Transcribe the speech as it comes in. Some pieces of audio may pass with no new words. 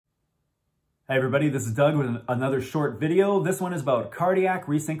Hi everybody, this is Doug with another short video. This one is about cardiac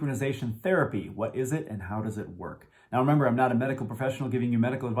resynchronization therapy. What is it and how does it work? Now remember, I'm not a medical professional giving you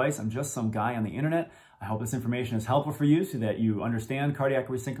medical advice. I'm just some guy on the internet. I hope this information is helpful for you so that you understand cardiac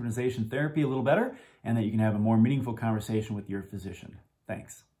resynchronization therapy a little better and that you can have a more meaningful conversation with your physician.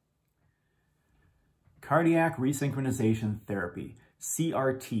 Thanks. Cardiac resynchronization therapy,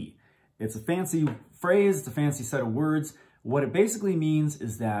 CRT. It's a fancy phrase, it's a fancy set of words. What it basically means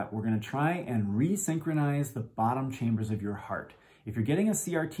is that we're going to try and resynchronize the bottom chambers of your heart. If you're getting a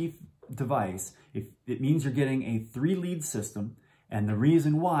CRT device, it means you're getting a 3-lead system, and the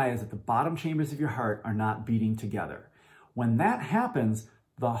reason why is that the bottom chambers of your heart are not beating together. When that happens,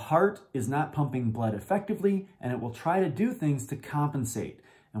 the heart is not pumping blood effectively, and it will try to do things to compensate.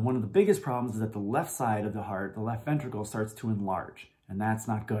 And one of the biggest problems is that the left side of the heart, the left ventricle, starts to enlarge, and that's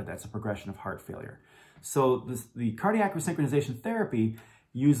not good. That's a progression of heart failure. So the cardiac resynchronization therapy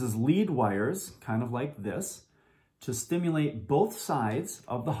uses lead wires, kind of like this, to stimulate both sides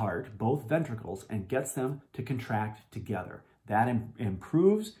of the heart, both ventricles, and gets them to contract together. That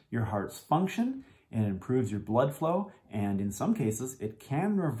improves your heart's function, and it improves your blood flow, and in some cases, it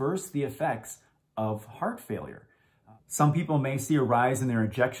can reverse the effects of heart failure. Some people may see a rise in their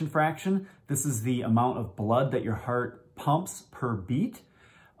ejection fraction. This is the amount of blood that your heart pumps per beat.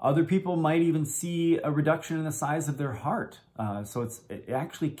 Other people might even see a reduction in the size of their heart. So it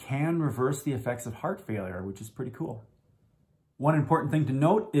actually can reverse the effects of heart failure, which is pretty cool. One important thing to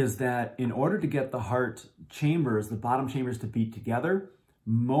note is that in order to get the heart chambers, the bottom chambers, to beat together,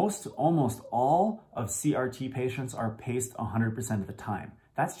 almost all of CRT patients are paced 100% of the time.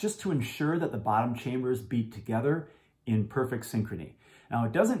 That's just to ensure that the bottom chambers beat together in perfect synchrony. Now,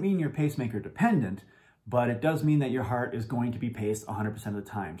 it doesn't mean you're pacemaker dependent, but it does mean that your heart is going to be paced 100% of the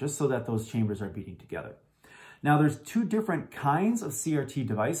time, just so that those chambers are beating together. Now, there's two different kinds of CRT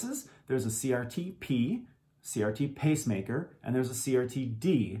devices. There's a CRT-P, CRT pacemaker, and there's a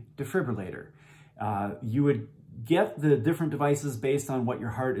CRT-D defibrillator. You would get the different devices based on what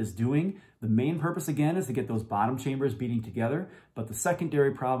your heart is doing. The main purpose, again, is to get those bottom chambers beating together. But the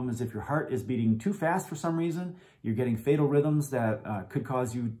secondary problem is if your heart is beating too fast for some reason, you're getting fatal rhythms that could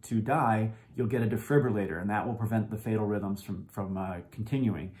cause you to die, you'll get a defibrillator, and that will prevent the fatal rhythms from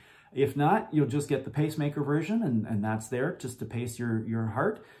continuing. If not, you'll just get the pacemaker version, and that's there just to pace your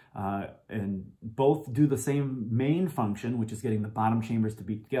heart. And both do the same main function, which is getting the bottom chambers to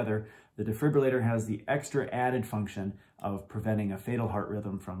beat together. The defibrillator has the extra added function of preventing a fatal heart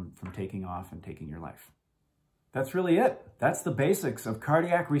rhythm from taking off and taking your life. That's really it. That's the basics of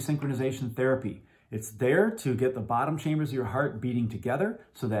cardiac resynchronization therapy. It's there to get the bottom chambers of your heart beating together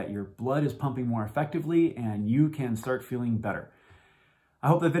so that your blood is pumping more effectively and you can start feeling better. I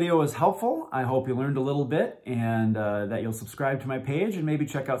hope the video was helpful. I hope you learned a little bit and that you'll subscribe to my page and maybe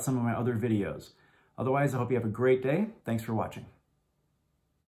check out some of my other videos. Otherwise, I hope you have a great day. Thanks for watching.